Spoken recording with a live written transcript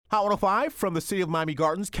Hot 105 from the City of Miami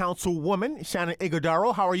Gardens, Councilwoman Shannon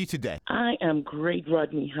Ighadaro. How are you today? I am great,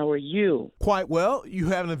 Rodney. How are you? Quite well. You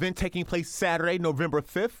have an event taking place Saturday, November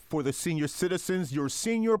 5th for the senior citizens, your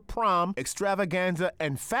senior prom, extravaganza,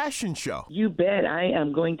 and fashion show. You bet. I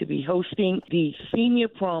am going to be hosting the senior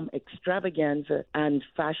prom extravaganza and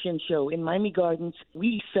fashion show in Miami Gardens.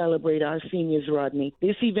 We celebrate our seniors, Rodney.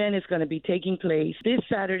 This event is going to be taking place this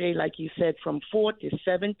Saturday, like you said, from 4 to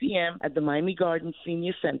 7 p.m. at the Miami Gardens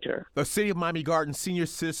Senior Center. The City of Miami Gardens Senior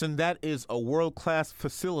Citizen, that is a world-class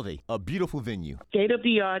facility, a beautiful venue.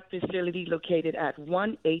 State-of-the-art facility located at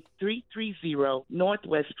 18330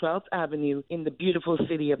 Northwest 12th Avenue in the beautiful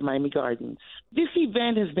city of Miami Gardens. This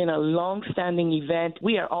event has been a long-standing event.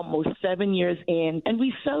 We are almost 7 years in, and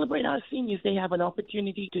we celebrate our seniors. They have an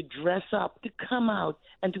opportunity to dress up, to come out,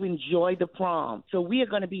 and to enjoy the prom. So we are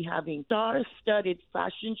going to be having star-studded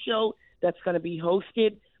fashion show that's going to be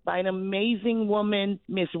hosted by an amazing woman,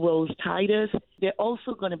 Miss Rose Titus. They're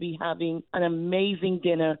also going to be having an amazing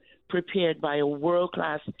dinner prepared by a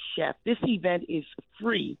world-class chef. This event is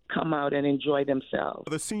free. Come out and enjoy themselves.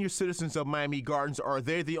 The senior citizens of Miami Gardens, are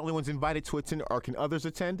they the only ones invited to attend, or can others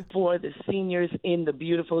attend? For the seniors in the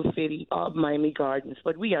beautiful city of Miami Gardens,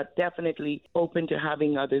 but we are definitely open to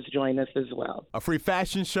having others join us as well. A free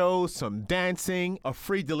fashion show, some dancing, a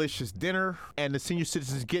free delicious dinner, and the senior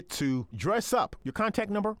citizens get to dress up. Your contact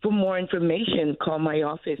number? For more information, call my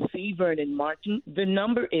office, C. Vernon Martin. The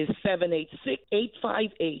number is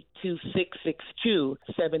 786-858-2662,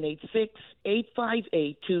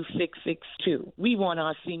 786-858-2662. We want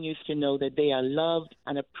our seniors to know that they are loved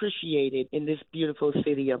and appreciated in this beautiful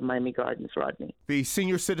city of Miami Gardens, Rodney. The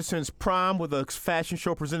Senior Citizens Prom with a fashion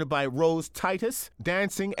show presented by Rose Titus,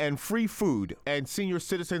 dancing and free food, and senior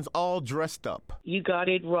citizens all dressed up. You got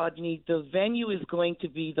it, Rodney. The venue is going to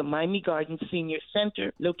be the Miami Gardens Senior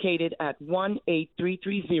Center, located at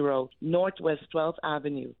 18330 Northwest 12th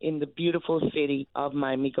Avenue in the beautiful city of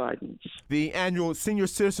Miami Gardens. The annual Senior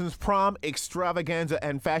Citizens Prom, Extravaganza,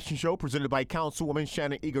 and Fashion Show presented by Councilwoman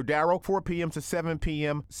Shannon Ighadaro, 4 p.m. to 7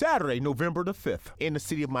 p.m. Saturday, November the 5th in the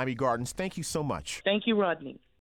City of Miami Gardens. Thank you so much. Thank you, Rodney.